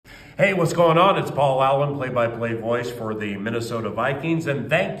Hey, what's going on? It's Paul Allen, play-by-play voice for the Minnesota Vikings,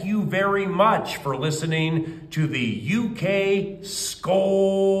 and thank you very much for listening to the UK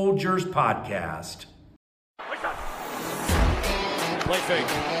Soldiers podcast. Play fake.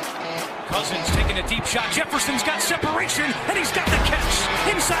 Cousins taking a deep shot. Jefferson's got separation, and he's got the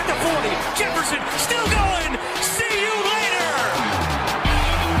catch inside the 40. Jefferson still going. See you later.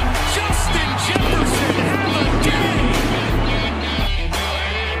 Justin Jefferson, have a day.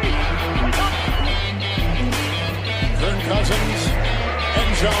 Kirk Cousins,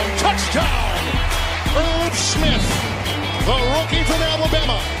 end zone, touchdown. Irv Smith, the rookie from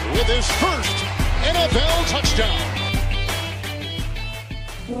Alabama, with his first NFL touchdown.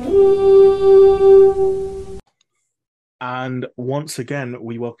 And once again,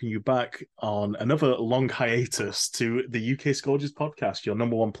 we welcome you back on another long hiatus to the UK Soldiers podcast, your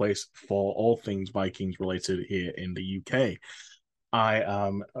number one place for all things Vikings related here in the UK. I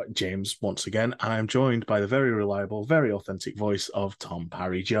am James once again, and I'm joined by the very reliable, very authentic voice of Tom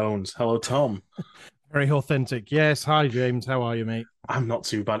Parry Jones. Hello, Tom. Very authentic. Yes. Hi, James. How are you, mate? I'm not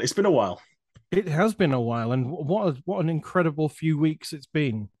too bad. It's been a while. It has been a while, and what an incredible few weeks it's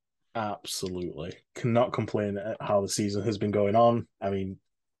been. Absolutely. Cannot complain at how the season has been going on. I mean,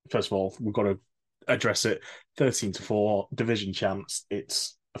 first of all, we've got to address it. 13-4 division champs.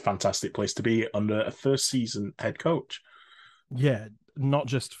 It's a fantastic place to be under a first season head coach. Yeah, not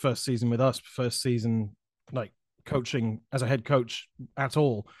just first season with us, first season like coaching as a head coach at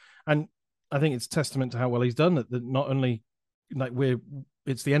all. And I think it's testament to how well he's done that not only like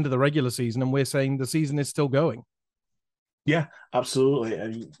it's the end of the regular season and we're saying the season is still going. Yeah, absolutely. I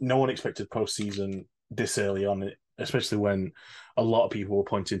mean, no one expected postseason this early on, especially when a lot of people were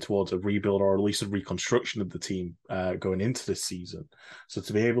pointing towards a rebuild or at least a reconstruction of the team going into this season. So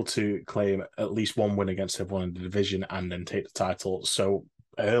to be able to claim at least one win against everyone in the division and then take the title so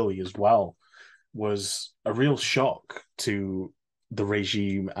early as well was a real shock to the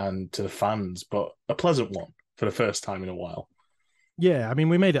regime and to the fans, but a pleasant one for the first time in a while. Yeah, I mean,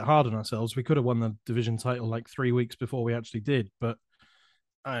 we made it hard on ourselves. We could have won the division title like 3 weeks before we actually did, but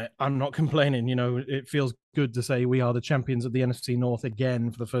I'm not complaining. You know, it feels good to say we are the champions of the NFC North again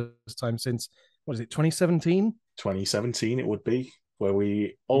for the first time since, 2017? 2017 it would be, where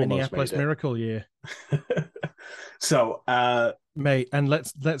we almost Minneapolis made it. Miracle year. So, mate, and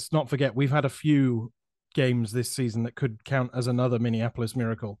let's not forget, we've had a few games this season that could count as another Minneapolis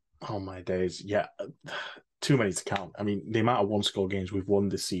Miracle. Oh, my days. Yeah. Too many to count. I mean, the amount of one-score games we've won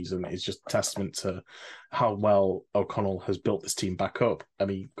this season is just a testament to how well O'Connell has built this team back up. I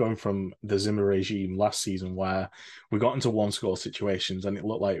mean, going from the Zimmer regime last season where we got into one-score situations and it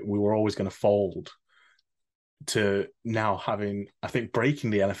looked like we were always going to fold to now having, I think,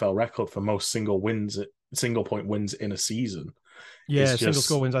 breaking the NFL record for most single-point wins in a season. Yeah,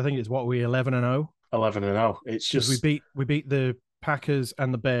 single-score wins. I think it's 11-0. 11-0. It's just we beat the Packers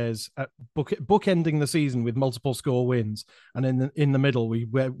and the Bears at bookending the season with multiple score wins, and in the middle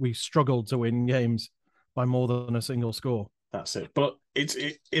we struggled to win games by more than a single score. That's it. But it's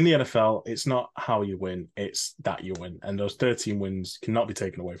in the NFL, it's not how you win, it's that you win, and those 13 wins cannot be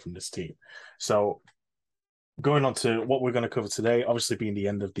taken away from this team. So going on to what we're going to cover today, obviously being the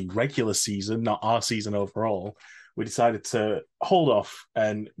end of the regular season, not our season overall, we decided to hold off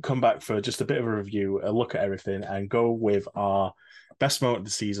and come back for just a bit of a review, a look at everything, and go with our best moment of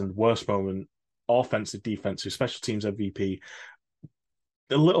the season, worst moment, offensive, defensive, special teams MVP.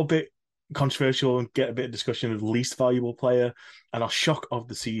 A little bit controversial and get a bit of discussion of the least valuable player and our shock of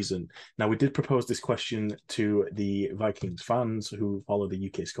the season. Now, we did propose this question to the Vikings fans who follow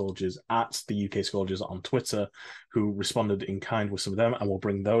the UK Soldiers at the UK Soldiers on Twitter, who responded in kind with some of them, and we'll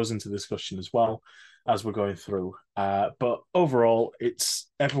bring those into discussion as well as we're going through. But overall,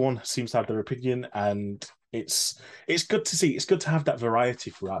 everyone seems to have their opinion, and it's good to see. It's good to have that variety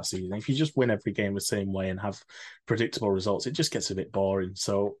throughout the season. If you just win every game the same way and have predictable results, it just gets a bit boring.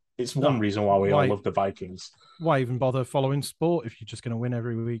 So it's one reason why we all love the Vikings. Why even bother following sport if you're just going to win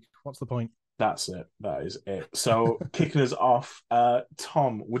every week? What's the point? That's it. That is it. So kicking us off,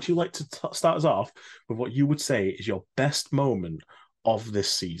 Tom, would you like to start us off with what you would say is your best moment of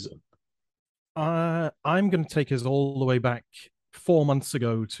this season? I'm going to take us all the way back 4 months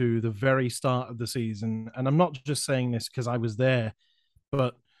ago to the very start of the season. And I'm not just saying this because I was there,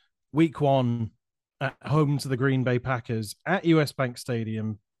 but week 1 at home to the Green Bay Packers at US Bank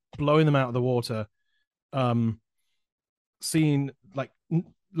Stadium, blowing them out of the water, laying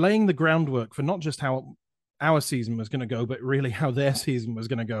the groundwork for not just how our season was going to go, but really how their season was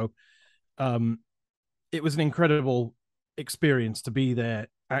going to go. It was an incredible experience to be there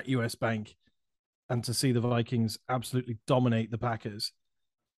at US Bank and to see the Vikings absolutely dominate the Packers.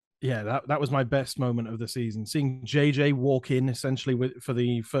 Yeah, that was my best moment of the season. Seeing JJ walk in essentially for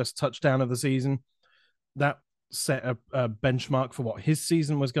the first touchdown of the season, that set a benchmark for what his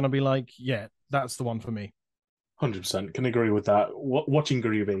season was going to be like. Yeah, that's the one for me. 100% can agree with that. Watching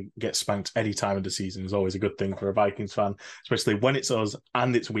Green get spanked any time of the season is always a good thing for a Vikings fan, especially when it's us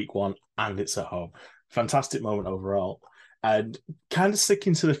and it's week one and it's at home. Fantastic moment overall. And kind of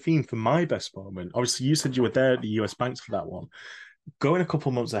sticking to the theme for my best moment, obviously you said you were there at the US Banks for that one. Going a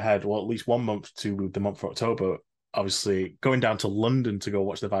couple months ahead, well, at least 1 month to the month of October, obviously going down to London to go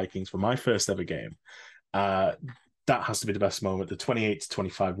watch the Vikings for my first ever game. That has to be the best moment. The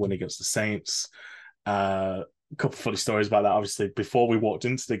 28-25 win against the Saints. A couple of funny stories about that. Obviously, before we walked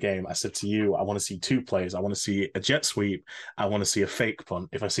into the game, I said to you, I want to see two plays. I want to see a jet sweep. I want to see a fake punt.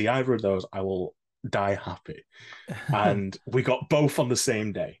 If I see either of those, I will die happy. And we got both on the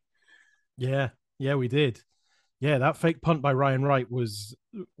same day. Yeah, we did. Yeah, that fake punt by Ryan Wright was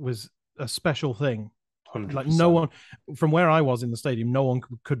a special thing. 100%. Like no one, from where I was in the stadium, no one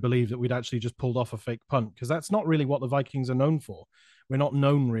could believe that we'd actually just pulled off a fake punt, because that's not really what the Vikings are known for. We're not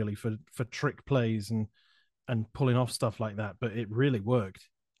known really for trick plays and pulling off stuff like that, but it really worked.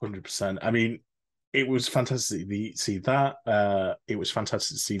 100%. I mean, it was fantastic to see that. It was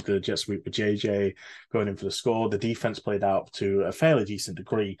fantastic to see the jet sweep with JJ going in for the score. The defense played out to a fairly decent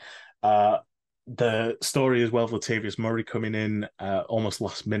degree. The story as well of Latavius Murray coming in almost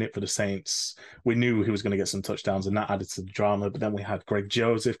last minute for the Saints. We knew he was going to get some touchdowns, and that added to the drama. But then we had Greg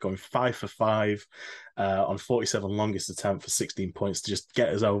Joseph going 5 for 5 on 47 longest attempt for 16 points to just get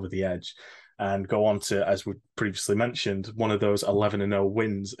us over the edge and go on to, as we previously mentioned, one of those 11-0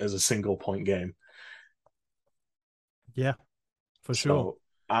 wins as a single point game. Yeah, for sure.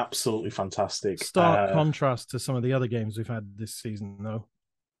 Absolutely fantastic. Stark contrast to some of the other games we've had this season, though.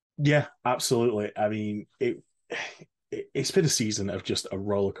 Yeah, absolutely. I mean, it's been a season of just a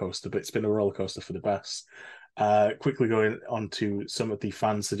roller coaster, but it's been a roller coaster for the best. Quickly going on to some of the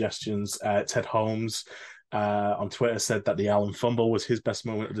fan suggestions. Ted Holmes on Twitter said that the Allen fumble was his best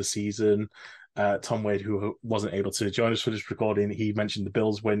moment of the season. Tom Wade, who wasn't able to join us for this recording, he mentioned the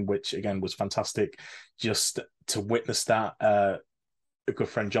Bills win, which again was fantastic. Just to witness that, a good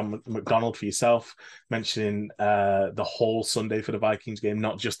friend John McDonald for yourself mentioning the whole Sunday for the Vikings game,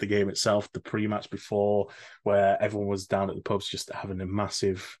 not just the game itself, the pre-match before, where everyone was down at the pubs just having a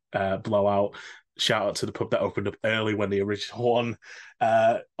massive blowout. Shout out to the pub that opened up early when the original one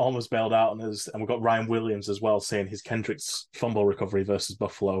almost bailed out on us. And we've got Ryan Williams as well saying his Kendricks fumble recovery versus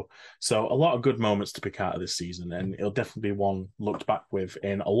Buffalo. So a lot of good moments to pick out of this season, and it'll definitely be one looked back with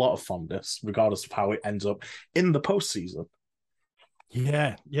in a lot of fondness, regardless of how it ends up in the postseason.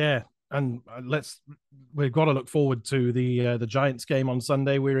 Yeah. And we've got to look forward to the Giants game on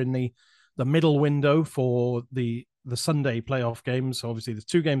Sunday. We're in the middle window for the Sunday playoff games. So obviously there's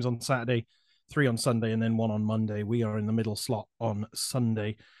 2 games on Saturday, 3 on Sunday, and then 1 on Monday. We are in the middle slot on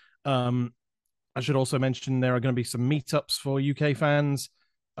Sunday. I should also mention there are going to be some meetups for UK fans.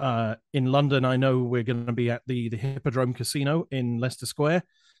 In London, I know we're going to be at the Hippodrome Casino in Leicester Square.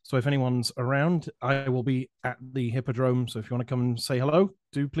 So if anyone's around, I will be at the Hippodrome. So if you want to come and say hello,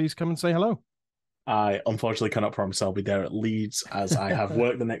 do please come and say hello. I unfortunately cannot promise I'll be there at Leeds as I have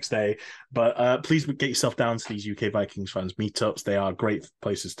work the next day. But please get yourself down to these UK Vikings fans meetups. They are great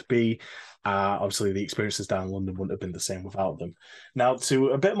places to be. Obviously, the experiences down in London wouldn't have been the same without them. Now, to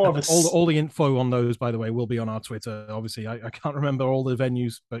a bit more of a... All the info on those, by the way, will be on our Twitter. Obviously, I can't remember all the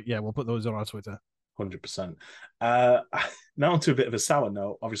venues, but yeah, we'll put those on our Twitter. 100%. Now to a bit of a sour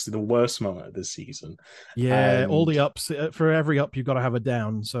note. Obviously, the worst moment of this season. Yeah, all the ups. For every up, you've got to have a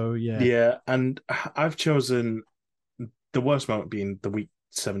down. So yeah, and I've chosen the worst moment being the Week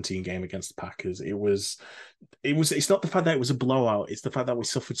 17 game against the Packers. It's not the fact that it was a blowout. It's the fact that we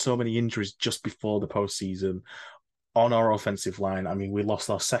suffered so many injuries just before the postseason on our offensive line. I mean, we lost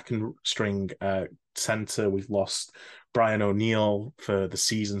our second string center. We've lost Brian O'Neill for the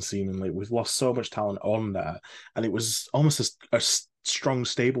season, seemingly. We've lost so much talent on there. And it was almost a strong,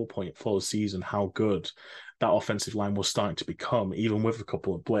 stable point for the season, how good that offensive line was starting to become, even with a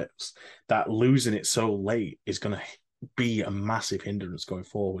couple of blips. That losing it so late is going to be a massive hindrance going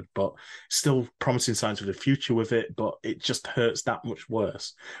forward, but still promising signs for the future with it. But it just hurts that much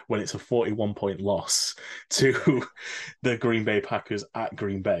worse when it's a 41-point loss to the Green Bay Packers at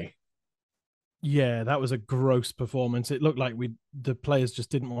Green Bay. Yeah, that was a gross performance. It looked like the players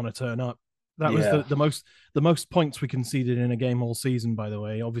just didn't want to turn up. That was the most points we conceded in a game all season, by the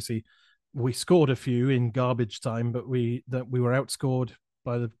way. Obviously, we scored a few in garbage time, but we were outscored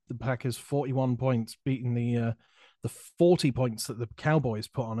by the Packers 41 points, beating the 40 points that the Cowboys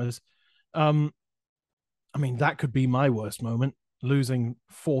put on us. I mean, that could be my worst moment. losing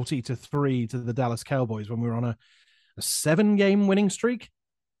 40-3 to the Dallas Cowboys when we were on a 7-game winning streak.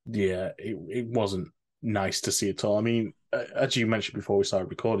 Yeah, it wasn't nice to see at all. I mean, as you mentioned before we started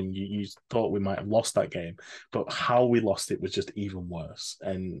recording, you thought we might have lost that game, but how we lost it was just even worse.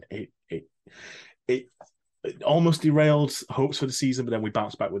 And it almost derailed hopes for the season, but then we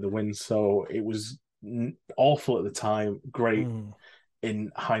bounced back with a win. So it was awful at the time, great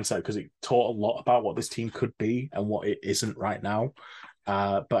in hindsight, because it taught a lot about what this team could be and what it isn't right now.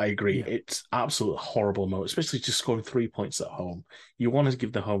 But I agree, it's absolutely horrible moment, especially just scoring 3 points at home. You want to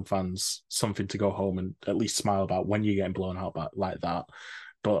give the home fans something to go home and at least smile about when you're getting blown out like that.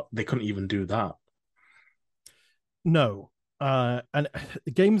 But they couldn't even do that. No. And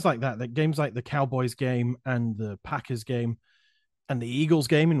games like that, games like the Cowboys game and the Packers game and the Eagles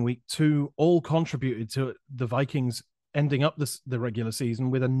game in week 2 all contributed to the Vikings ending up the regular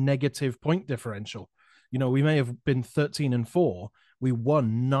season with a negative point differential. You know, we may have been 13-4. We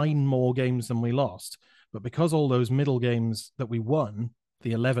won 9 more games than we lost. But because all those middle games that we won,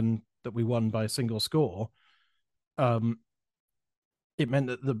 the 11 that we won by a single score, it meant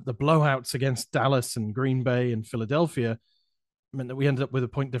that the blowouts against Dallas and Green Bay and Philadelphia meant that we ended up with a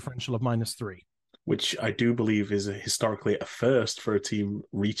point differential of -3. Which I do believe is historically a first for a team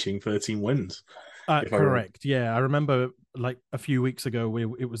reaching 13 wins. Correct. Yeah, I remember like a few weeks ago,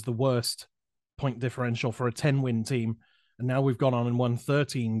 it was the worst point differential for a 10-win team, and now we've gone on and won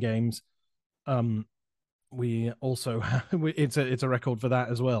 13 games. We also it's a record for that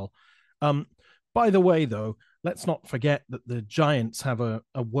as well. By the way, though, let's not forget that the Giants have a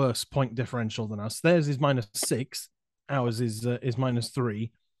worse point differential than us. Theirs is -6. Ours is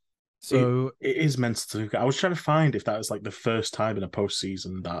 -3. So it is meant to. I was trying to find if that was like the first time in a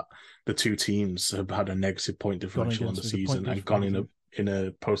postseason that the two teams have had a negative point differential in the season and gone in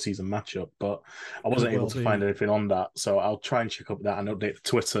a postseason matchup, but I wasn't able to find anything on that. So I'll try and check up that and update the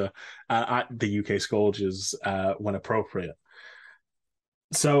Twitter at the UK Scourgers when appropriate.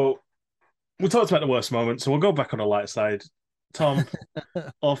 So we talked about the worst moment, so we'll go back on the light side. Tom,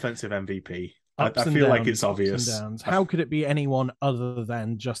 offensive MVP. I feel like it's obvious. How could it be anyone other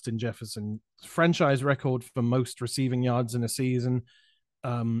than Justin Jefferson? Franchise record for most receiving yards in a season.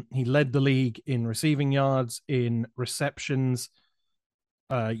 He led the league in receiving yards, in receptions,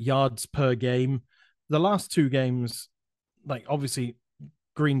 yards per game. The last 2 games, like obviously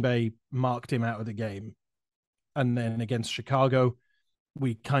Green Bay marked him out of the game. And then against Chicago,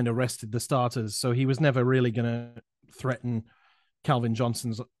 we kind of rested the starters. So he was never really going to threaten Calvin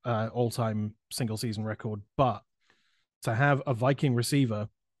Johnson's all-time single-season record. But to have a Viking receiver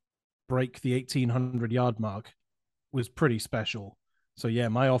break the 1,800-yard mark was pretty special. So, yeah,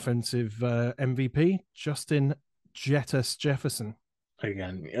 my offensive MVP, Justin "Jetus" Jefferson.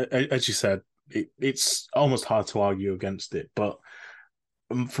 Again, as you said, it's almost hard to argue against it. But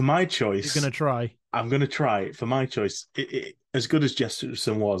for my choice... You're going to try. I'm going to try. For my choice, as good as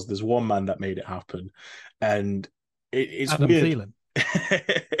Jefferson was, there's one man that made it happen. And it's Adam weird. Thielen.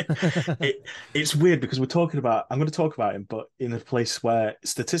 It's weird because I'm going to talk about him, but in a place where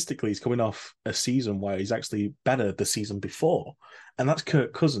statistically he's coming off a season where he's actually better the season before, and that's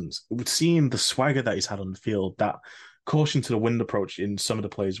Kirk Cousins. We've seen the swagger that he's had on the field, that caution to the wind approach in some of the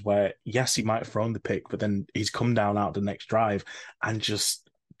plays where, yes, he might have thrown the pick, but then he's come down out the next drive and just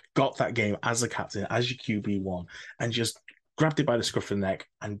got that game as a captain, as your QB1, and just grabbed it by the scruff of the neck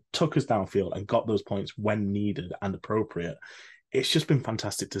and took us downfield and got those points when needed and appropriate. It's just been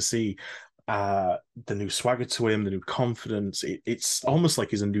fantastic to see the new swagger to him, the new confidence. It's almost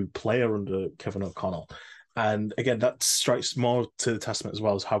like he's a new player under Kevin O'Connell. And again, that strikes more to the testament as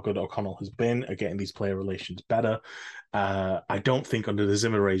well as how good O'Connell has been at getting these player relations better. I don't think under the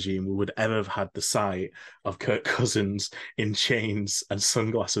Zimmer regime we would ever have had the sight of Kirk Cousins in chains and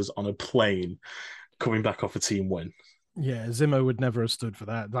sunglasses on a plane coming back off a team win. Yeah, Zimmer would never have stood for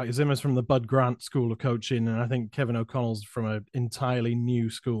that. Like, Zimmer's from the Bud Grant school of coaching, and I think Kevin O'Connell's from an entirely new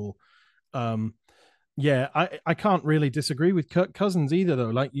school. Yeah, I can't really disagree with Kirk Cousins either, though.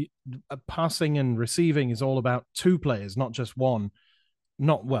 Like, passing and receiving is all about 2 players, not just one.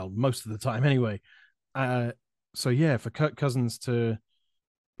 Not, well, most of the time anyway. So, yeah, for Kirk Cousins to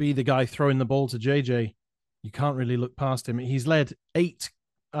be the guy throwing the ball to JJ, you can't really look past him. He's led 8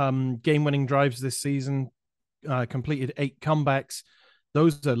 game-winning drives this season, completed 8 comebacks.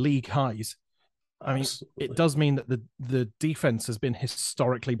 Those are league highs. I mean, it does mean that the defense has been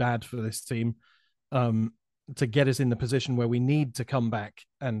historically bad for this team to get us in the position where we need to come back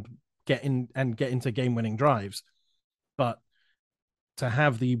and get into game-winning drives. But to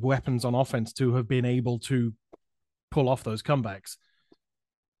have the weapons on offense to have been able to pull off those comebacks,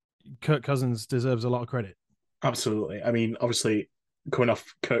 Kirk Cousins deserves a lot of credit. Absolutely. I mean, obviously, coming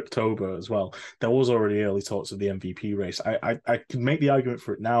off Kirktober as well, there was already early talks of the MVP race. I can make the argument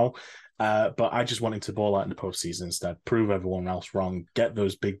for it now, but I just want him to ball out in the postseason instead, prove everyone else wrong, get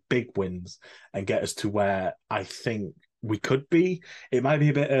those big wins, and get us to where I think we could be. It might be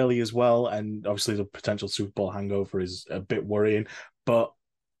a bit early as well, and obviously the potential Super Bowl hangover is a bit worrying, but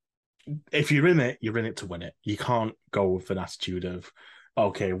if you're in it to win it. You can't go with an attitude of,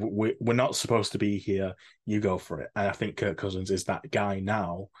 okay, we're not supposed to be here. You go for it. And I think Kirk Cousins is that guy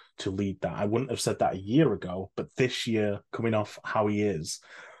now to lead that. I wouldn't have said that a year ago, but this year, coming off how he is,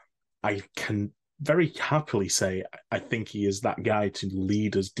 I can very happily say I think he is that guy to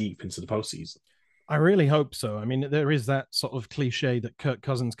lead us deep into the postseason. I really hope so. I mean, there is that sort of cliche that Kirk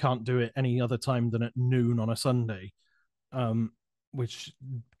Cousins can't do it any other time than at noon on a Sunday, which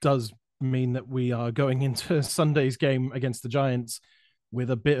does mean that we are going into Sunday's game against the Giants with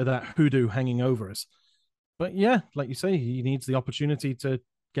a bit of that hoodoo hanging over us. But yeah, like you say, he needs the opportunity to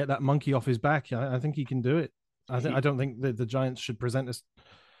get that monkey off his back. I think he can do it. I don't think that the Giants should present us.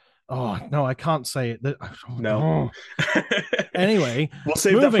 Oh no, I can't say it. No. Anyway, we'll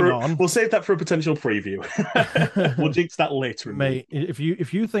save that for a potential preview. We'll jinx that later. Mate, if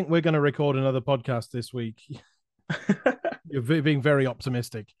you think we're going to record another podcast this week, you're being very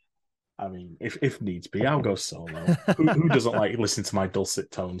optimistic. I mean, if needs be, I'll go solo. Who doesn't like listening to my dulcet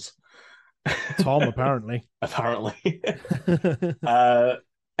tones? Tom, apparently. Apparently.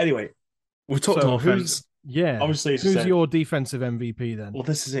 Anyway, we've talked offense. Obviously, who's your defensive MVP then? Well,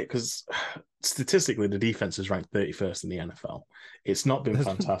 this is it, because statistically, the defense is ranked 31st in the NFL. It's not been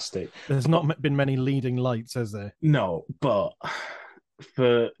fantastic. There's not been many leading lights, has there? No, but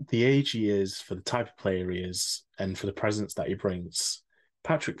for the age he is, for the type of player he is, and for the presence that he brings,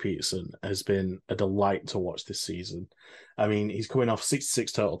 Patrick Peterson has been a delight to watch this season. I mean, he's coming off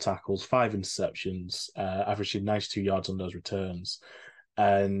 66 total tackles, 5 interceptions, averaging 92 yards on those returns.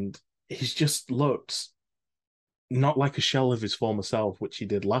 And he's just looked not like a shell of his former self, which he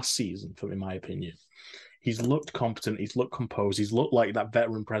did last season, in my opinion. He's looked competent, he's looked composed, he's looked like that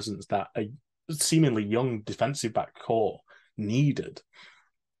veteran presence that a seemingly young defensive back core needed.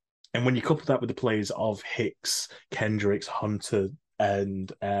 And when you couple that with the plays of Hicks, Kendricks, Hunter,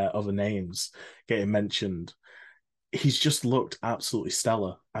 and other names getting mentioned, he's just looked absolutely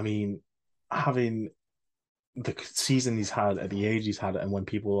stellar. I mean, having the season he's had at the age he's had, and when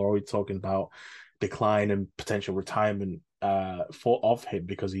people are already talking about decline and potential retirement of him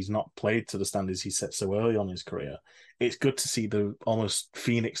because he's not played to the standards he set so early on in his career, it's good to see the almost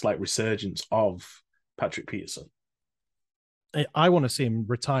Phoenix-like resurgence of Patrick Peterson. I want to see him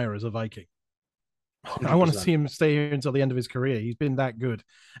retire as a Viking. 100%. I want to see him stay here until the end of his career. He's been that good,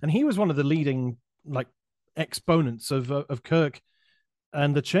 and he was one of the leading exponents of Kirk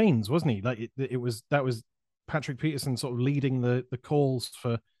and the chains, wasn't he? That was Patrick Peterson sort of leading the calls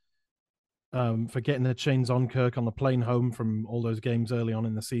for getting the chains on Kirk on the plane home from all those games early on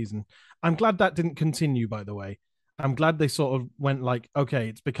in the season. I'm glad that didn't continue, by the way. I'm glad they sort of went okay,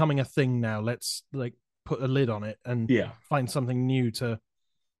 it's becoming a thing now. Let's put a lid on it and find something new to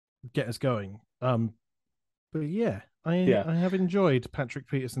get us going. But yeah, I have enjoyed Patrick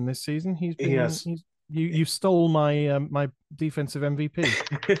Peterson this season. You stole my my defensive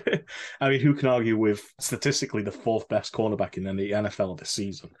MVP. I mean, who can argue with statistically the 4th best cornerback in the NFL this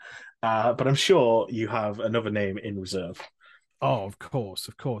season? But I'm sure you have another name in reserve. Oh, of course.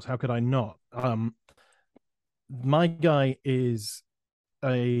 How could I not? My guy is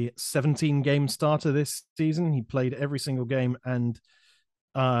a 17-game starter this season. He played every single game and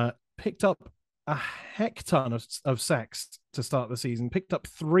picked up a heck ton of sacks to start the season. Picked up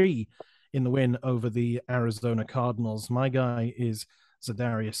 3 in the win over the Arizona Cardinals. My guy is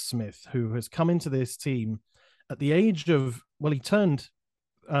Zadarius Smith, who has come into this team at the age of, he turned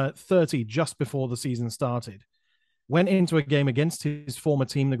 30 just before the season started. Went into a game against his former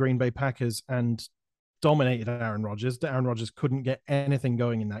team, the Green Bay Packers, and dominated Aaron Rodgers. Aaron Rodgers couldn't get anything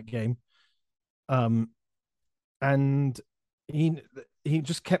going in that game. And he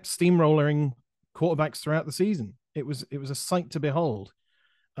just kept steamrolling quarterbacks throughout the season. It was a sight to behold.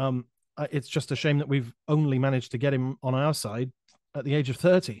 It's just a shame that we've only managed to get him on our side at the age of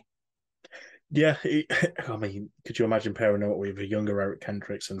 30. Yeah, I mean, could you imagine pairing up with a younger Eric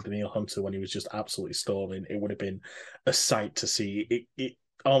Kendricks and Daniil Hunter when he was just absolutely storming? It would have been a sight to see. It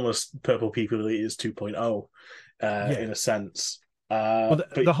almost Purple People is 2.0 in a sense.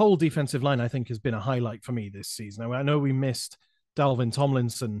 The whole defensive line, I think, has been a highlight for me this season. I know we missed Dalvin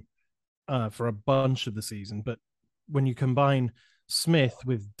Tomlinson for a bunch of the season, but when you combine Smith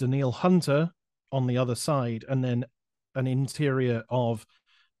with Daniil Hunter on the other side, and then an interior of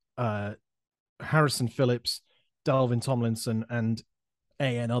Harrison Phillips, Dalvin Tomlinson and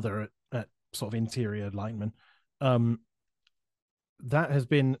another at sort of interior lineman. That has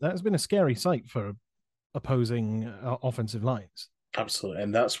been a scary sight for opposing offensive lines. Absolutely.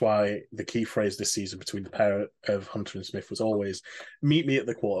 And that's why the key phrase this season between the pair of Hunter and Smith was always meet me at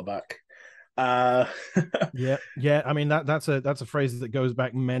the quarterback. Yeah. I mean that's a phrase that goes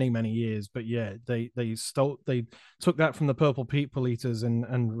back many years. But yeah, they took that from the Purple People Eaters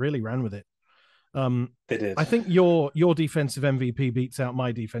and really ran with it. They did. I think your defensive MVP beats out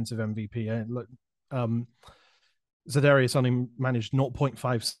my defensive MVP. Look, Za'Darius only managed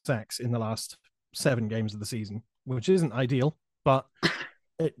 0.5 sacks in the last 7 games of the season, which isn't ideal, but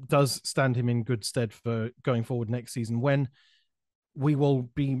it does stand him in good stead for going forward next season when we will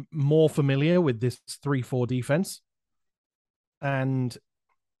be more familiar with this 3-4 defense. And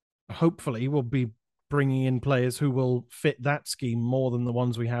hopefully we'll be bringing in players who will fit that scheme more than the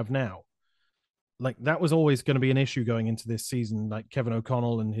ones we have now. Like, that was always going to be an issue going into this season. Like, Kevin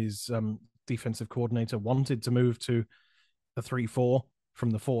O'Connell and his defensive coordinator wanted to move to a 3-4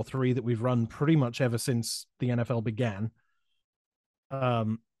 from the 4-3 that we've run pretty much ever since the NFL began.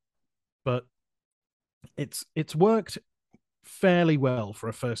 But it's worked fairly well for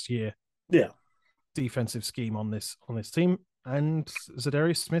a first year defensive scheme on this team, and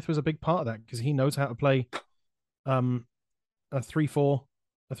Za'Darius Smith was a big part of that because he knows how to play a 3-4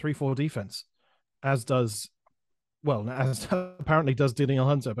 defense, as apparently does Danielle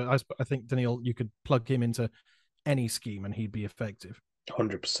Hunter. But I think Danielle, you could plug him into any scheme and he'd be effective.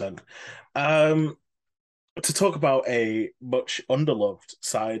 100%. To talk about a much underloved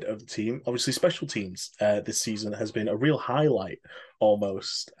side of the team, obviously special teams this season has been a real highlight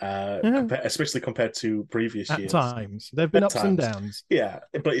almost, especially compared to previous years. At times. There have been ups and downs. Yeah,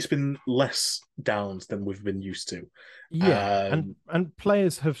 but it's been less downs than we've been used to. Yeah, and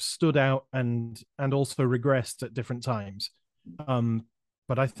players have stood out and also regressed at different times.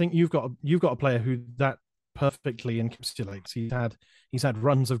 But I think you've got a player who that perfectly encapsulates. He's had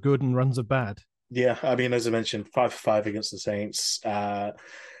runs of good and runs of bad. Yeah, I mean, as I mentioned, 5 for 5 against the Saints,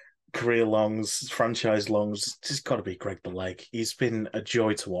 career longs, franchise longs. It's got to be Greg Beleg. He's been a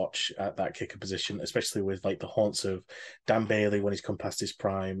joy to watch at that kicker position, especially with like the haunts of Dan Bailey when he's come past his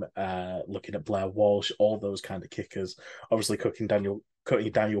prime, looking at Blair Walsh, all those kind of kickers. Obviously, cutting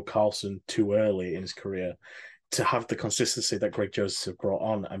Daniel Carlson too early in his career. To have the consistency that Greg Joseph brought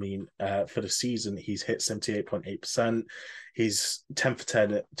on, I mean, for the season, he's hit 78.8%. He's 10 for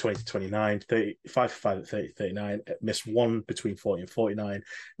 10 at 20-29, 5 for 5 at 30-39, missed 1 between 40 and 49,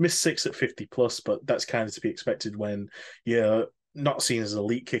 missed 6 at 50 plus, but that's kind of to be expected when you're not seen as an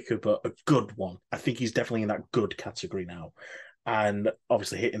elite kicker, but a good one. I think he's definitely in that good category now. And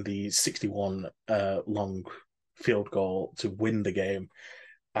obviously hitting the 61 long field goal to win the game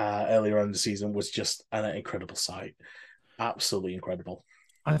earlier on in the season was just an incredible sight. Absolutely incredible.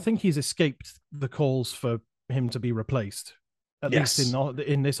 I think he's escaped the calls for him to be replaced, at least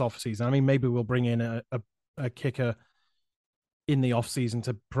in this offseason. I mean, maybe we'll bring in a kicker in the offseason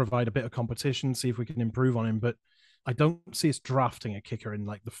to provide a bit of competition, see if we can improve on him. But I don't see us drafting a kicker in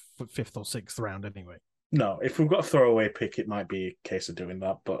like the 5th or 6th round anyway. No, if we've got a throwaway pick, it might be a case of doing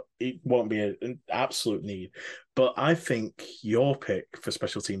that, but it won't be an absolute need. But I think your pick for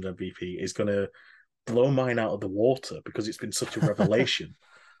special teams MVP is going to blow mine out of the water because it's been such a revelation.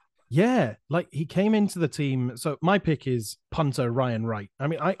 Yeah, like he came into the team. So my pick is punter Ryan Wright. I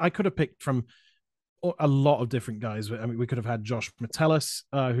mean, I could have picked from a lot of different guys. I mean, we could have had Josh Metellus,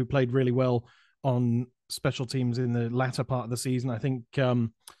 who played really well on special teams in the latter part of the season. I think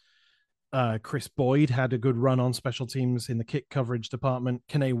Chris Boyd had a good run on special teams in the kick coverage department.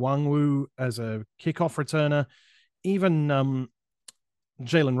 Kene Wangwu as a kickoff returner. Even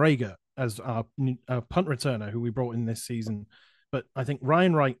Jalen Rager as our punt returner, who we brought in this season. But I think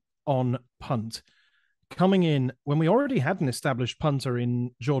Ryan Wright on punt, coming in when we already had an established punter in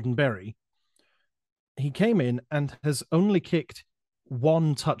Jordan Berry, he came in and has only kicked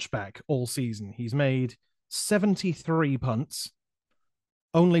 1 touchback all season. He's made 73 punts.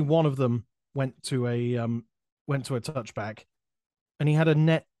 Only 1 of them went to a touchback, and he had a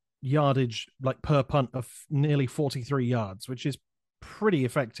net yardage like per punt of nearly 43 yards, which is pretty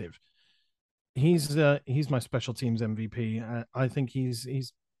effective. He's my special teams MVP. I think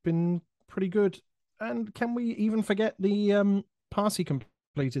he's been pretty good. And can we even forget the pass he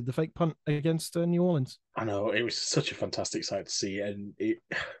completed, the fake punt against New Orleans? I know, it was such a fantastic sight to see, and it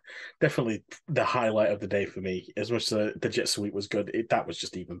definitely the highlight of the day for me. As much as the jet sweep was good, that was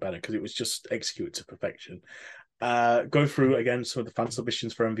just even better because it was just executed to perfection. Go through again some of the fan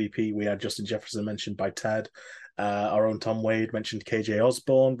submissions for MVP. We had Justin Jefferson mentioned by Ted. Our own Tom Wade mentioned KJ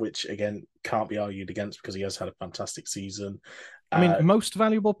Osborne, which again can't be argued against because he has had a fantastic season. I mean, most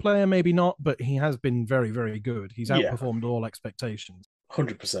valuable player, maybe not, but he has been very, very good. He's Yeah. outperformed all expectations.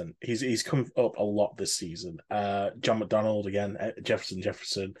 100%. He's come up a lot this season. John McDonald again,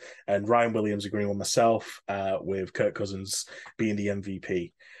 Jefferson, and Ryan Williams agreeing with myself, with Kirk Cousins being the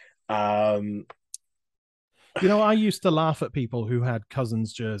MVP. I used to laugh at people who had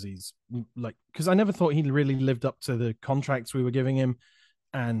Cousins jerseys, like, because I never thought he really lived up to the contracts we were giving him,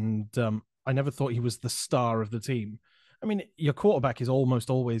 and I never thought he was the star of the team. I mean, your quarterback is almost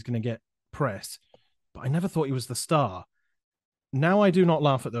always going to get press, but I never thought he was the star. Now I do not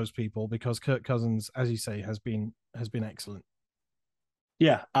laugh at those people because Kirk Cousins, as you say, has been excellent.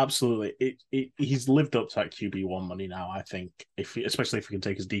 Yeah, absolutely. He's lived up to that QB1 money now. I think, especially if we can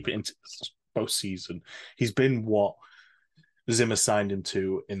take us deeper into postseason, he's been what Zimmer signed him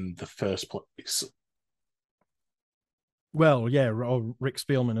to in the first place. Well, yeah, Rick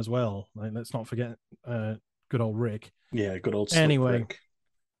Spielman as well. Like, let's not forget good old Rick. Yeah, good old anyway. Rick.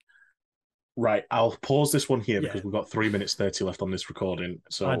 Right, I'll pause this one here because we've got 3 minutes 30 left on this recording.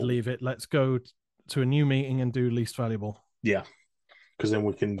 So I'd leave it. Let's go to a new meeting and do least valuable. Yeah, because then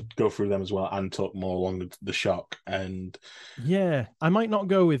we can go through them as well and talk more along the shock. And yeah, I might not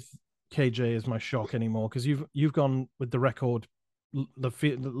go with KJ as my shock anymore because you've gone with the record,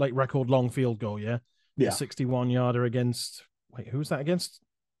 record long field goal. Yeah, the 61-yarder against. Wait, who was that against?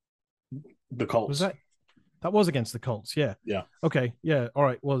 The Colts. Was that was against the Colts? Yeah. Yeah. Okay. Yeah. All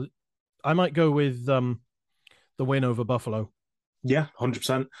right. Well, I might go with the win over Buffalo. Yeah,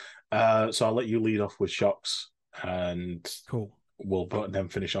 100%. So I'll let you lead off with shocks, and cool. We'll then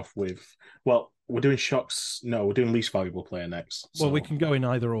finish off with. Well, we're doing shocks. No, we're doing least valuable player next. So. Well, we can go in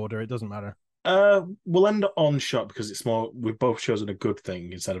either order. It doesn't matter. We'll end on shock because it's more. We've both chosen a good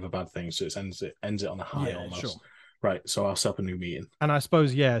thing instead of a bad thing, so it ends it on a high almost. Sure. Right. So I'll set up a new meeting. And I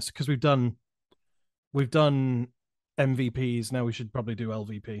suppose yes, because we've done MVPs. Now we should probably do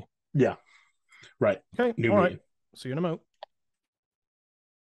LVP. Yeah. Right. Okay. New All meeting. Right. See you in a moment.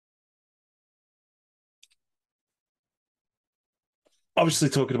 Obviously,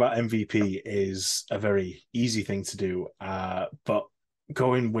 talking about MVP is a very easy thing to do, but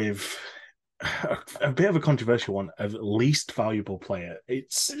going with a bit of a controversial one of least valuable player,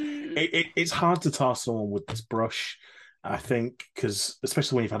 it's hard to tar someone with this brush, I think, because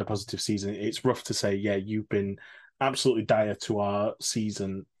especially when you've had a positive season, it's rough to say, yeah, you've been absolutely dire to our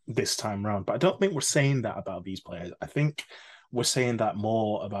season this time around. But I don't think we're saying that about these players. I think we're saying that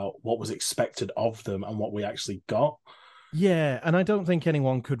more about what was expected of them and what we actually got. Yeah, and I don't think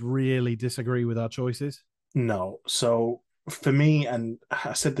anyone could really disagree with our choices. No. So for me, and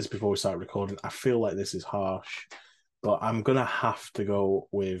I said this before we started recording, I feel like this is harsh, but I'm going to have to go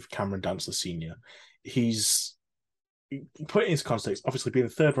with Cameron Dantzler Sr. He's, put it into context, obviously being a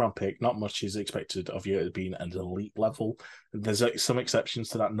third-round pick, not much is expected of you at being at an elite level. There's some exceptions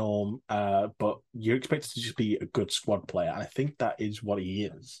to that norm, but you're expected to just be a good squad player, and I think that is what he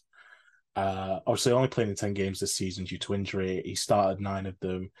is. Obviously only playing in 10 games this season due to injury. He started 9 of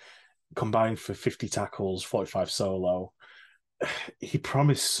them, combined for 50 tackles, 45 solo. He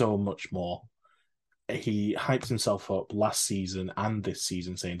promised so much more. He hyped himself up last season and this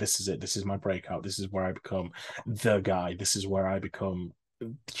season saying, this is it, this is my breakout, this is where I become the guy, this is where I become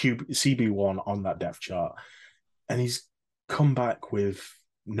CB1 on that depth chart. And he's come back with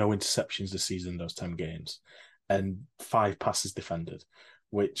no interceptions this season in those 10 games and 5 passes defended,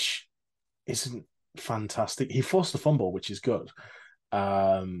 which isn't fantastic. He forced a fumble, which is good,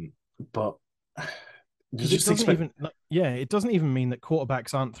 but it doesn't even mean that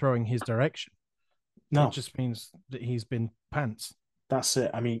quarterbacks aren't throwing his direction. No, it just means that he's been pants. That's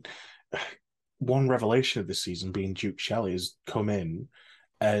it. I mean, one revelation of this season being Duke Shelley has come in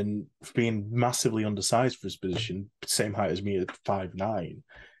and being massively undersized for his position, same height as me at 5'9".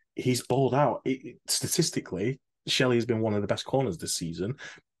 He's balled out. Statistically, Shelley has been one of the best corners this season.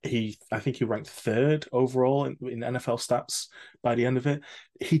 I think he ranked 3rd overall in NFL stats by the end of it.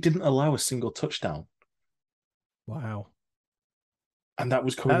 He didn't allow a single touchdown. Wow. And that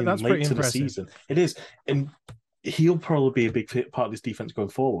was coming in late to the season. It is. And he'll probably be a big part of this defense going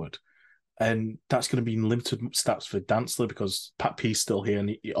forward. And that's going to be limited stats for Dantzler because Pat P's still here.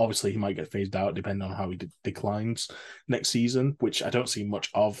 And obviously he might get phased out depending on how he declines next season, which I don't see much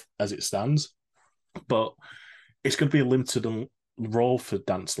of as it stands. But it's going to be a limited role for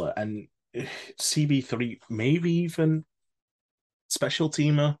Dantzler. And CB3, maybe even special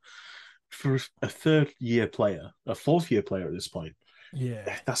teamer for a 3rd-year player, a 4th-year player at this point.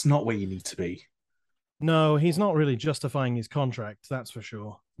 Yeah. That's not where you need to be. No, he's not really justifying his contract. That's for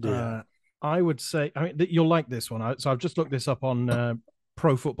sure. Yeah. I would say, I mean, you'll like this one. So I've just looked this up on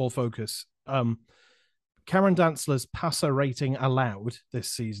Pro Football Focus. Karen Dantzler's passer rating allowed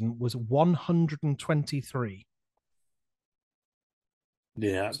this season was 123.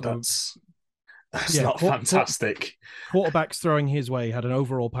 Yeah, So, that's not fantastic. Quarterbacks throwing his way had an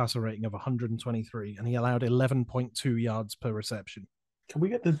overall passer rating of 123, and he allowed 11.2 yards per reception. Can we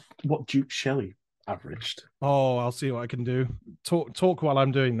get what Duke Shelley averaged? Oh, I'll see what I can do. Talk while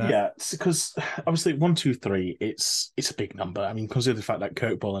I'm doing that. Yeah, because obviously 123, it's a big number. I mean, consider the fact that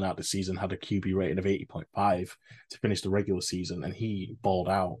Kirk balling out this season had a QB rating of 80.5 to finish the regular season, and he balled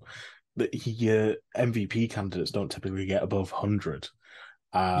out. That MVP candidates don't typically get above 100.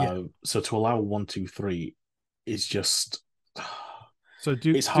 So to allow 123 is just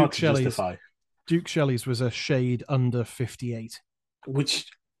it's hard to justify. Duke Shelley's was a shade under 58, which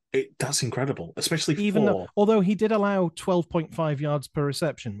that's incredible, especially although he did allow 12.5 yards per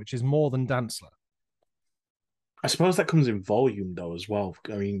reception, which is more than Dantzler. I suppose that comes in volume though as well.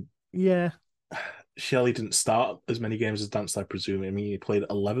 I mean, yeah, Shelley didn't start as many games as Dantzler, I presume. I mean, he played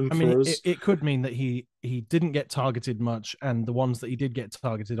 11 for us. It could mean that he didn't get targeted much, and the ones that he did get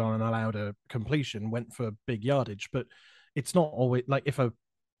targeted on and allowed a completion went for big yardage. But it's not always like if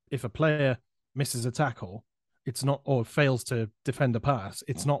a player misses a tackle, it's not, or fails to defend a pass,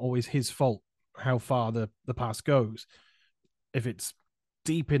 it's not always his fault how far the pass goes. If it's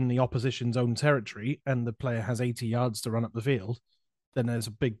deep in the opposition's own territory and the player has 80 yards to run up the field, then there's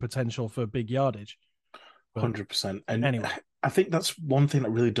a big potential for big yardage. 100%. And anyway, I think that's one thing that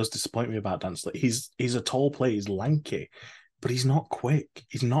really does disappoint me about Dantzler. He's a tall player, he's lanky, but he's not quick.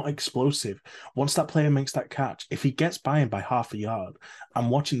 He's not explosive. Once that player makes that catch, if he gets by him by half a yard, I'm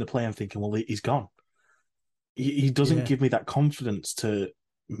watching the play and thinking, well, he's gone. He doesn't give me that confidence to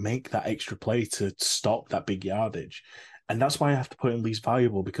make that extra play to stop that big yardage. And that's why I have to put him least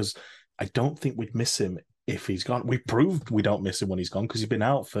valuable, because I don't think we'd miss him if he's gone. We proved we don't miss him when he's gone because he's been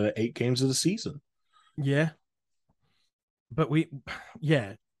out for 8 games of the season. Yeah. But we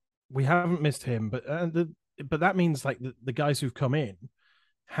haven't missed him. But that means like the guys who've come in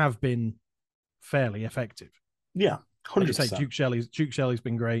have been fairly effective. Yeah, 100%. Like you say, Duke Shelley's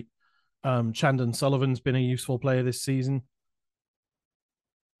been great. Chandon Sullivan's been a useful player this season.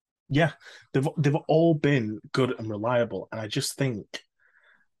 Yeah, they've all been good and reliable, and I just think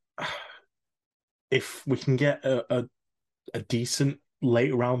if we can get a decent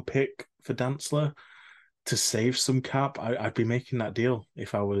late round pick for Dantzler to save some cap, I'd be making that deal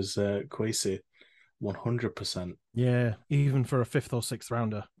if I was Kwesi, 100%. Yeah, even for a 5th or 6th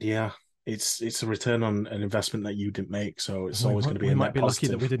rounder. Yeah, it's a return on an investment that you didn't make, so it's always going to be a net positive. Lucky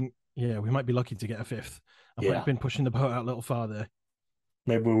that we didn't. Yeah, we might be lucky to get a 5th. I might have been pushing the boat out a little farther.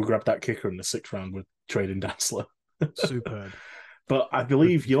 Maybe we'll grab that kicker in the 6th round with trading Dantzler. Superb. But I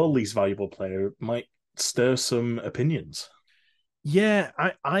believe your least valuable player might stir some opinions. Yeah,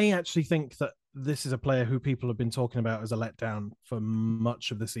 I actually think that this is a player who people have been talking about as a letdown for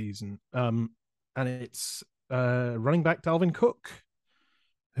much of the season. And it's running back Dalvin Cook,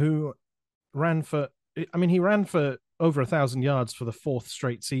 who ran for over 1,000 yards for the 4th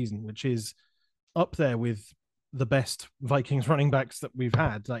straight season, which is up there with the best Vikings running backs that we've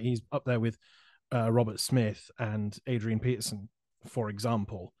had. Like he's up there with Robert Smith and Adrian Peterson, for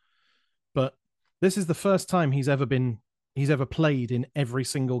example. But this is the first time he's ever played in every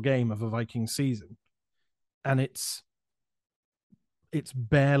single game of a Vikings season, and it's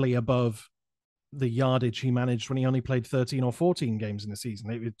barely above the yardage he managed when he only played 13 or 14 games in the season.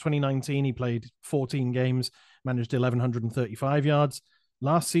 In 2019, he played 14 games, managed 1,135 yards.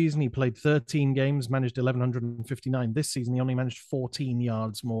 Last season, he played 13 games, managed 1,159. This season, he only managed 14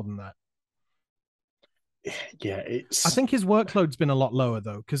 yards more than that. Yeah, I think his workload's been a lot lower,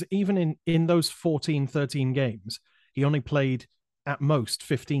 though, because even in those 14, 13 games, he only played at most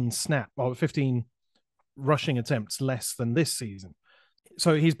 15 rushing attempts less than this season.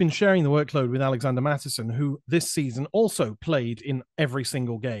 So he's been sharing the workload with Alexander Mattison, who this season also played in every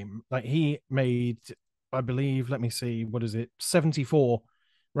single game. Like he made, I believe, 74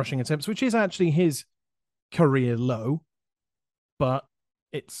 rushing attempts, which is actually his career low, but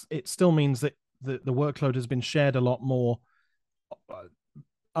it still means that the workload has been shared a lot more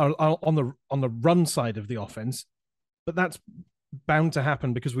on the run side of the offense. But that's bound to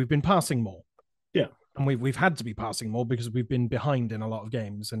happen because we've been passing more. Yeah. And we've had to be passing more because we've been behind in a lot of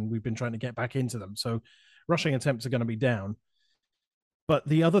games and we've been trying to get back into them. So rushing attempts are going to be down. But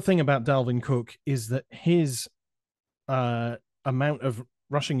the other thing about Dalvin Cook is that his amount of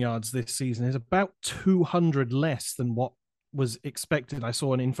rushing yards this season is about 200 less than what was expected. I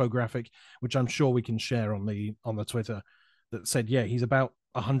saw an infographic, which I'm sure we can share on the Twitter, that said, yeah, he's about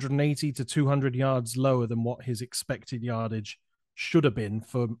 180 to 200 yards lower than what his expected yardage should have been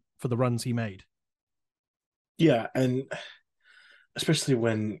for the runs he made. Yeah, and especially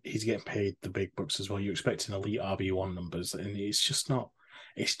when he's getting paid the big bucks as well, you're expecting elite RB1 numbers, and it's just not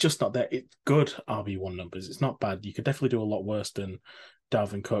there. It's good RB1 numbers. It's not bad. You could definitely do a lot worse than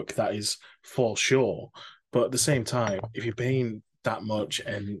Dalvin Cook. That is for sure. But at the same time, if you're paying that much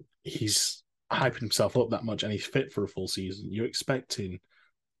and he's hyping himself up that much and he's fit for a full season, you're expecting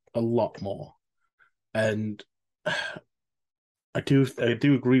a lot more. And I do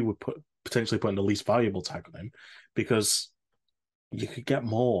agree with potentially putting the least valuable tag on him, because you could get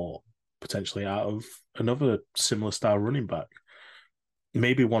more potentially out of another similar style running back.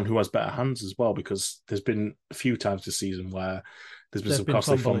 Maybe one who has better hands as well, because there's been a few times this season where there's been some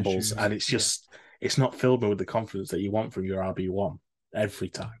costly fumbles, and it's just it's not filled me with the confidence that you want from your RB1 every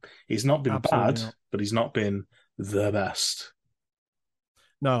time. He's not been bad, but he's not been the best.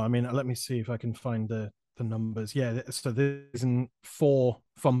 No, I mean, let me see if I can find the numbers. Yeah, so there's 4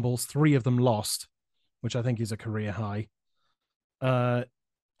 fumbles, 3 of them lost, which I think is a career high.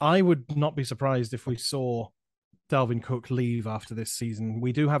 I would not be surprised if we saw Dalvin Cook leave after this season.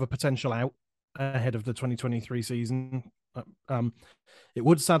 We do have a potential out ahead of the 2023 season. It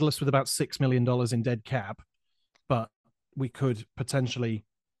would saddle us with about $6 million in dead cap, but we could potentially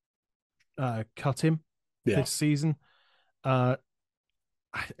cut him this season.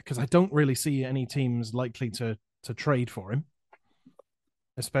 Because I don't really see any teams likely to trade for him,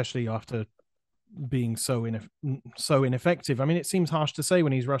 especially after being so ineffective. I mean, it seems harsh to say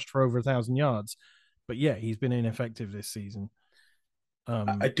when he's rushed for over 1,000 yards, but yeah, he's been ineffective this season.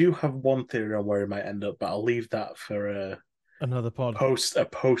 I do have one theory on where he might end up, but I'll leave that for another pod. A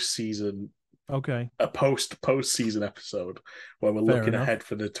post-season. Okay. A post-season episode where we're looking ahead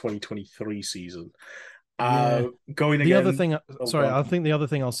for the 2023 season. Going the again. Other thing, I think the other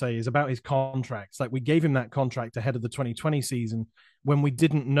thing I'll say is about his contracts. Like, we gave him that contract ahead of the 2020 season when we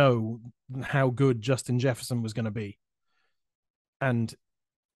didn't know how good Justin Jefferson was going to be, and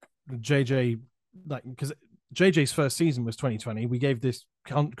JJ, like, because JJ's first season was 2020. We gave this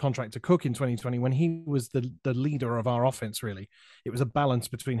contract to Cook in 2020 when he was the leader of our offense. Really, it was a balance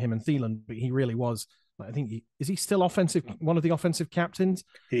between him and Thielen, but he really was. I think is he still one of the offensive captains?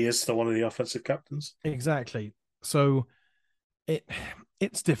 He is still one of the offensive captains. Exactly. So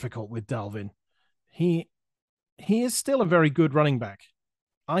it's difficult with Dalvin. He is still a very good running back.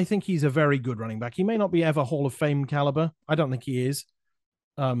 I think he's a very good running back. He may not be ever Hall of Fame caliber. I don't think he is.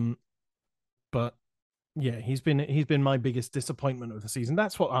 But yeah, he's been my biggest disappointment of the season.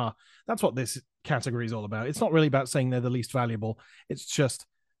 That's what this category is all about. It's not really about saying they're the least valuable. It's just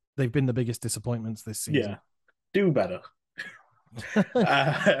they've been the biggest disappointments this season. Yeah, do better.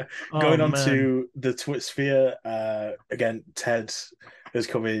 Going on to the Twitsphere, again, Ted has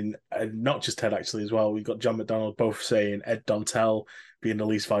come in, and not just Ted actually as well. We've got John McDonald both saying Ed Dontel being the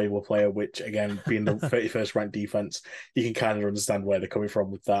least valuable player, which again, being the 31st ranked defense, you can kind of understand where they're coming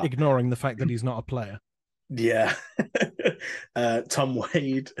from with that. Ignoring the fact that he's not a player. Yeah. Tom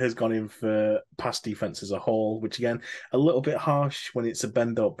Wade has gone in for pass defense as a whole, which again, a little bit harsh when it's a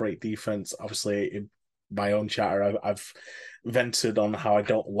bend up break defense. Obviously, in my own chatter, I've vented on how I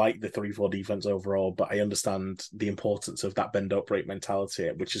don't like the 3-4 defense overall, but I understand the importance of that bend up break mentality,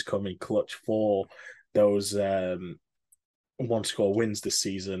 which is coming clutch for those one score wins this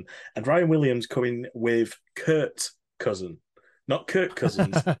season. And Ryan Williams coming with Kurt Cousin. Not Kirk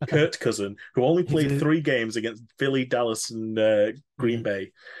Cousins, Kurt Cousin, who only played 3 games against Philly, Dallas, and Green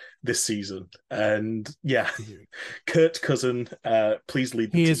Bay this season. And yeah, Kurt Cousin, please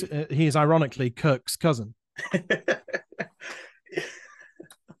lead the team. He is ironically Kirk's cousin.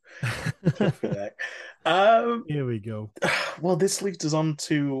 Here we go. Well, this leads us on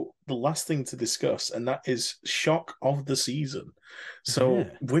to the last thing to discuss, and that is shock of the season. So,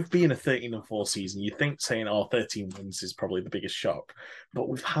 with being a 13-4 season, you think saying 13 wins is probably the biggest shock, but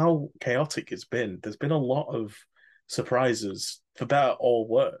with how chaotic it's been, there's been a lot of surprises, for better or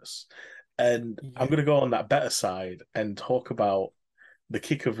worse. And I'm going to go on that better side and talk about the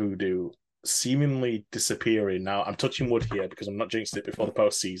kicker voodoo seemingly disappearing. Now, I'm touching wood here because I'm not jinxed it before the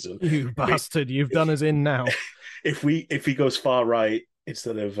postseason. You bastard! You've done us in now. If he goes far right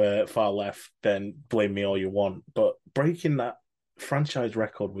instead of far left, then blame me all you want. But breaking that franchise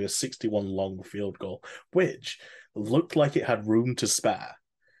record with a 61 long field goal, which looked like it had room to spare,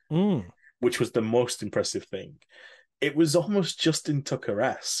 which was the most impressive thing. It was almost Justin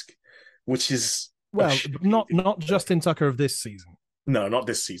Tucker-esque, which is not Justin Tucker of this season. No, not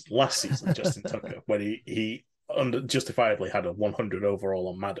this season. Last season, Justin Tucker, when he justifiably had a 100 overall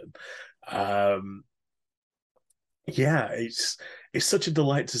on Madden. Yeah, it's such a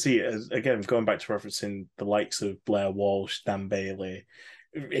delight to see it. Again, going back to referencing the likes of Blair Walsh, Dan Bailey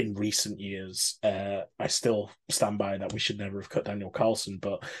in recent years, I still stand by that we should never have cut Daniel Carlson,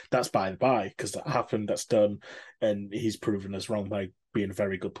 but that's by the by, because that happened, that's done, and he's proven us wrong by being a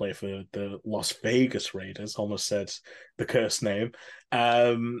very good player for the Las Vegas Raiders. Almost said the cursed name.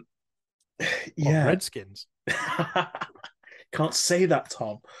 Yeah. Redskins. Can't say that,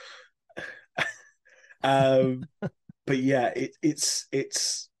 Tom. But yeah, it's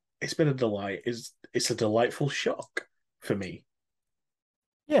been a delight. It's a delightful shock for me.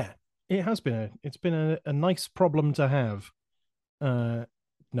 Yeah, it has been a nice problem to have.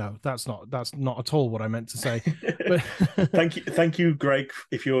 No, that's not at all what I meant to say. But thank you, Greg.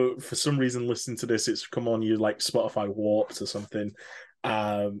 If you're for some reason listening to this, it's come on you like Spotify Warped or something.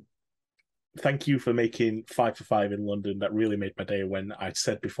 Thank you for making 5 for 5 in London. That really made my day when I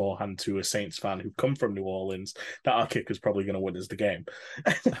said beforehand to a Saints fan who'd come from New Orleans that our kicker's probably going to win us the game.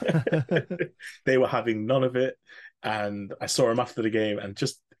 They were having none of it. And I saw him after the game and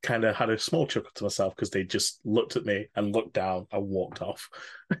just kind of had a small chuckle to myself because they just looked at me and looked down and walked off.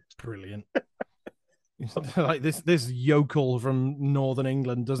 Brilliant. Like this yokel from Northern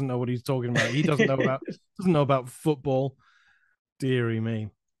England doesn't know what he's talking about. He doesn't know about football. Deary me.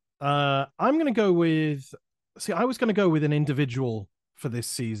 I'm going to go with. See, I was going to go with an individual for this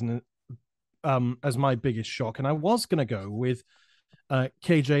season, as my biggest shock, and I was going to go with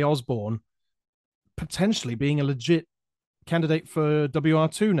KJ Osborne potentially being a legit candidate for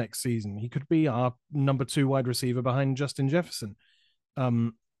WR2 next season. He could be our number 2 wide receiver behind Justin Jefferson.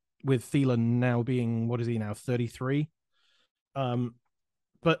 With Thielen now being, what is he now, 33?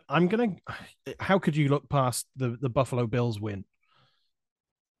 But I'm going to. How could you look past the Buffalo Bills win?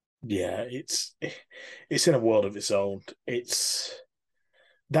 Yeah, it's in a world of its own. It's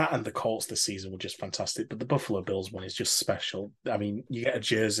that and the Colts this season were just fantastic, but the Buffalo Bills one is just special. I mean, you get a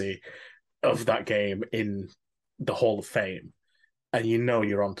jersey of that game in the Hall of Fame, and you know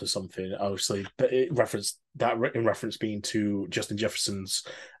you're onto something. Obviously, in reference being to Justin Jefferson's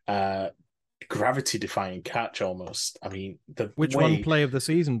gravity-defying catch, almost. I mean, which one play of the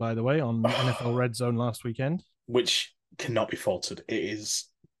season, by the way, on NFL Red Zone last weekend, which cannot be faulted. It is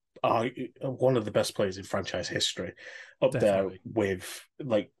one of the best plays in franchise history, up Definitely. There with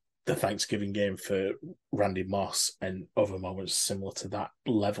like the Thanksgiving game for Randy Moss and other moments similar to that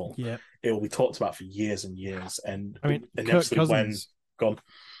level. Yeah, it will be talked about for years and years. And I mean,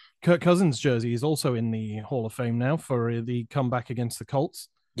 Kirk Cousins' jersey is also in the Hall of Fame now for the comeback against the Colts.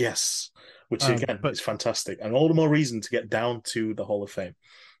 Yes, which again is fantastic, and all the more reason to get down to the Hall of Fame.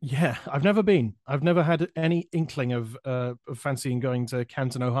 Yeah, I've never been. I've never had any inkling of fancying going to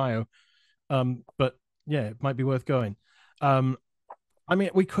Canton, Ohio. But yeah, it might be worth going. I mean,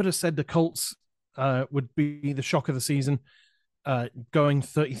 we could have said the Colts would be the shock of the season, going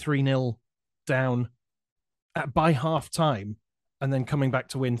 33-0 down by half time and then coming back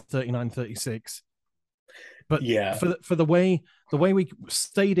to win 39-36. But yeah, for the way we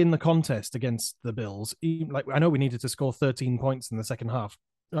stayed in the contest against the Bills, like I know we needed to score 13 points in the second half,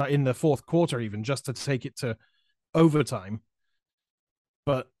 in the fourth quarter even, just to take it to overtime.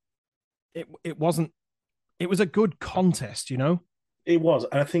 But it wasn't. It was a good contest, you know. It was,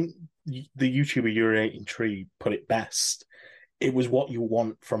 and I think the YouTuber Urinating Tree put it best. It was what you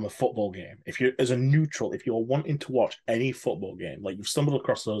want from a football game. If you're as a neutral, if you're wanting to watch any football game, like you've stumbled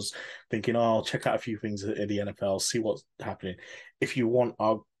across us thinking, "Oh, I'll check out a few things in the NFL, see what's happening." If you want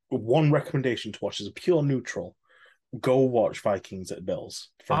our one recommendation to watch as a pure neutral, go watch Vikings at Bills.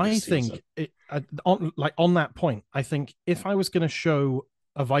 I think on that point, I think if I was going to show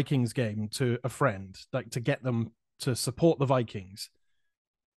a Vikings game to a friend, like to get them to support the Vikings,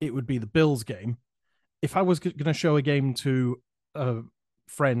 it would be the Bills game. If I was going to show a game to a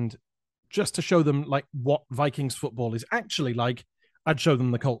friend just to show them like what Vikings football is actually like, I'd show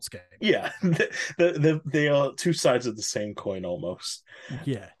them the Colts game. Yeah, they are two sides of the same coin almost.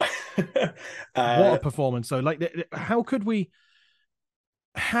 Yeah. What a performance. So like, how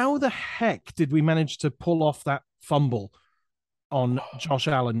the heck did we manage to pull off that fumble on Josh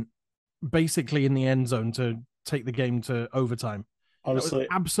Allen basically in the end zone to take the game to overtime? Honestly,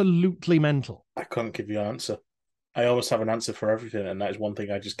 absolutely mental. I couldn't give you an answer. I almost have an answer for everything, and that is one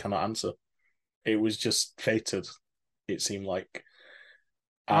thing I just cannot answer. It was just fated, it seemed like.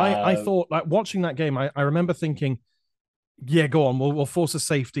 I thought, like, watching that game, I remember thinking, yeah, go on, we'll force a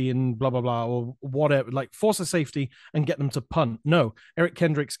safety and blah, blah, blah, or whatever. Like, force a safety and get them to punt. No, Eric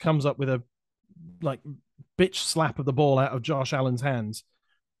Kendricks comes up with a, like, bitch slap of the ball out of Josh Allen's hands,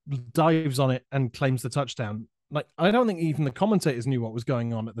 dives on it, and claims the touchdown. Like, I don't think even the commentators knew what was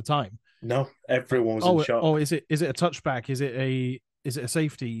going on at the time. No, everyone was in shock. Oh, is it a touchback? Is it a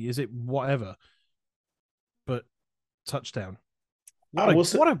safety? Is it whatever? But touchdown.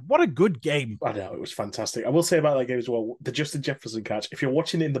 What a good game. I know, it was fantastic. I will say about that game as well, the Justin Jefferson catch, if you're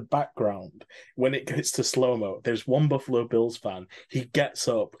watching it in the background, when it gets to slow-mo, there's one Buffalo Bills fan, he gets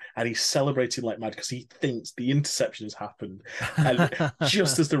up and he's celebrating like mad because he thinks the interception has happened. And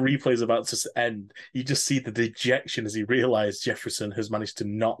just as the replay is about to end, you just see the dejection as he realized Jefferson has managed to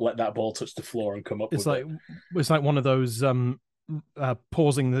not let that ball touch the floor and come up with it. It's like one of those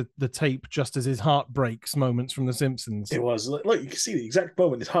pausing the tape just as his heart breaks moments from The Simpsons. It was. Look, you can see the exact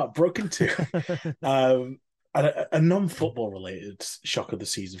moment his heart broke into. And a non-football related shock of the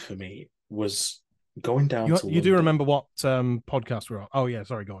season for me was going down to London. You do remember what podcast we're on? Oh, yeah,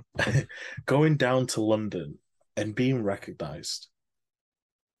 sorry, go on. Going down to London and being recognised.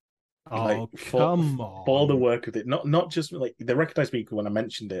 Oh, come on. For the work of it. Not just, like, they recognised me when I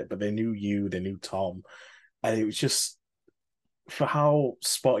mentioned it, but they knew you, they knew Tom. And it was just, for how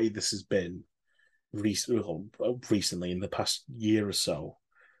spotty this has been recently in the past year or so,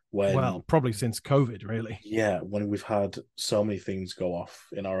 well, probably since COVID, really. Yeah, when we've had so many things go off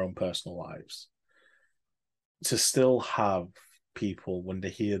in our own personal lives, to still have people, when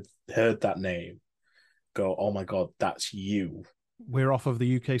they heard that name, go, "Oh my God, that's you." We're off of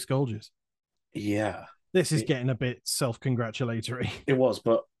the UK Scolders. Yeah, this is getting a bit self-congratulatory. It was,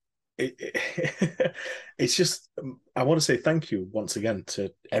 but it's just, I want to say thank you once again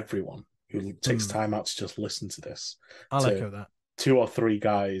to everyone who takes time out to just listen to this. I'll echo that. 2 or 3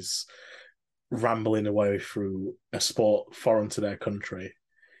 guys rambling away through a sport foreign to their country,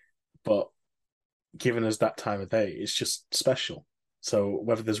 but giving us that time of day, it's just special. So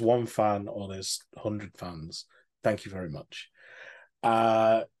whether there's 1 fan or there's 100 fans, thank you very much.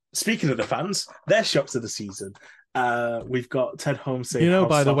 Speaking of the fans, their shocks of the season. We've got Ted Holmes saying,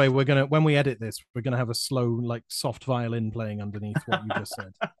 by the way, when we edit this, we're gonna have a slow, like, soft violin playing underneath what you just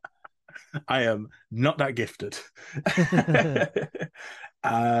said. I am not that gifted.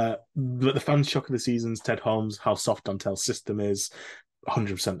 But the fans' shock of the season's Ted Holmes, how soft Dontel's system is.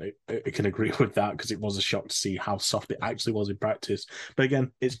 100% I can agree with that, because it was a shock to see how soft it actually was in practice. But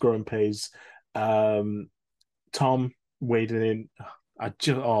again, it's growing pains. Tom wading in.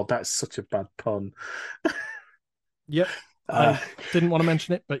 That's such a bad pun. Yep. I didn't want to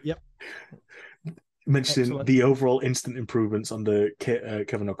mention it, but yep. Mentioning Excellent. The overall instant improvements under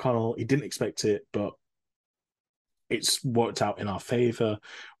Kevin O'Connell. He didn't expect it, but it's worked out in our favour.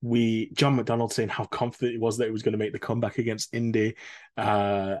 John McDonald saying how confident he was that he was going to make the comeback against Indy.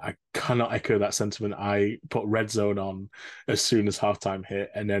 I cannot echo that sentiment. I put Red Zone on as soon as halftime hit,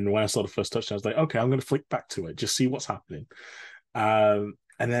 and then when I saw the first touchdown, I was like, okay, I'm going to flick back to it, just see what's happening. And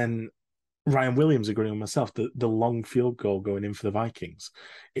then Ryan Williams agreeing with myself, the long field goal going in for the Vikings.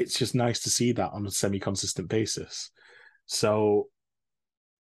 It's just nice to see that on a semi-consistent basis. So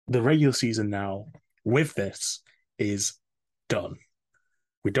the regular season now with this is done.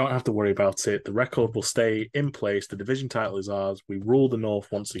 We don't have to worry about it. The record will stay in place. The division title is ours. We rule the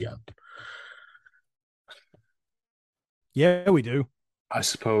North once again. Yeah, we do. I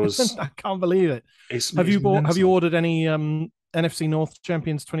suppose. I can't believe it. Have you ordered any NFC North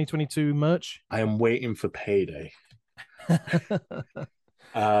Champions 2022 merch? I am waiting for payday.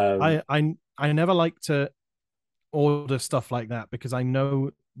 I never like to order stuff like that, because I know,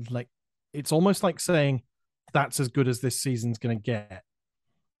 like, it's almost like saying that's as good as this season's going to get.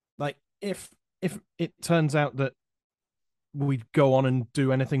 Like, if it turns out that we go on and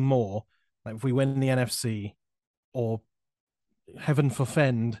do anything more, like if we win the NFC, or heaven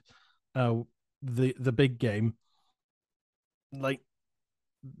forfend the big game, like,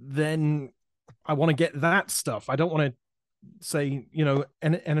 then I want to get that stuff. I don't want to say,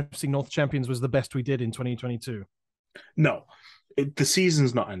 NFC North Champions was the best we did in 2022. No, the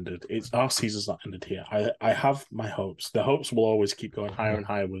season's not ended. Our season's not ended here. I have my hopes. The hopes will always keep going higher and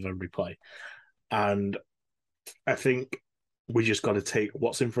higher with every play. And I think we just got to take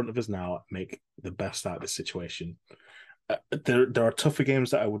what's in front of us now and make the best out of this situation. There are tougher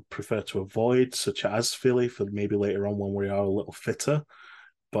games that I would prefer to avoid, such as Philly, for maybe later on when we are a little fitter.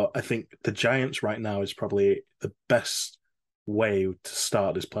 But I think the Giants right now is probably the best way to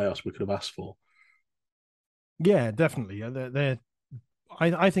start this playoffs we could have asked for. Yeah, definitely.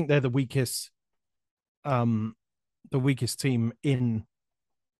 I think they're the weakest team in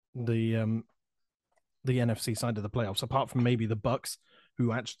the NFC side of the playoffs, apart from maybe the Bucks,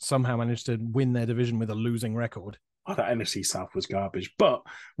 who actually somehow managed to win their division with a losing record. Oh, that NFC South was garbage, but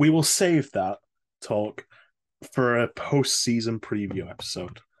we will save that talk for a post-season preview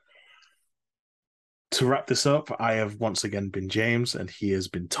episode. To wrap this up, I have once again been James, and he has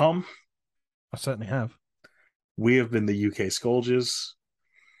been Tom. I certainly have. We have been the UK Scourgers.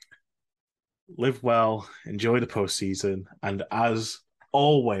 Live well, enjoy the postseason, and as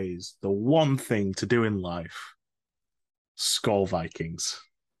always, the one thing to do in life, Skol Vikings.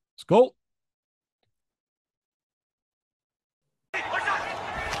 Skol!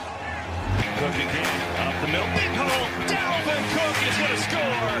 Cook again, up the middle, big hole, Dalvin Cook is going to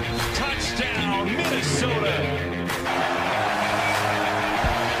score. Touchdown, Minnesota.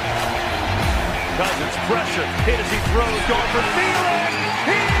 Cousins pressure, hit as he throws, going for Thielen.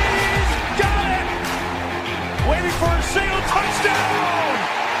 He's got it! Waiting for a single touchdown!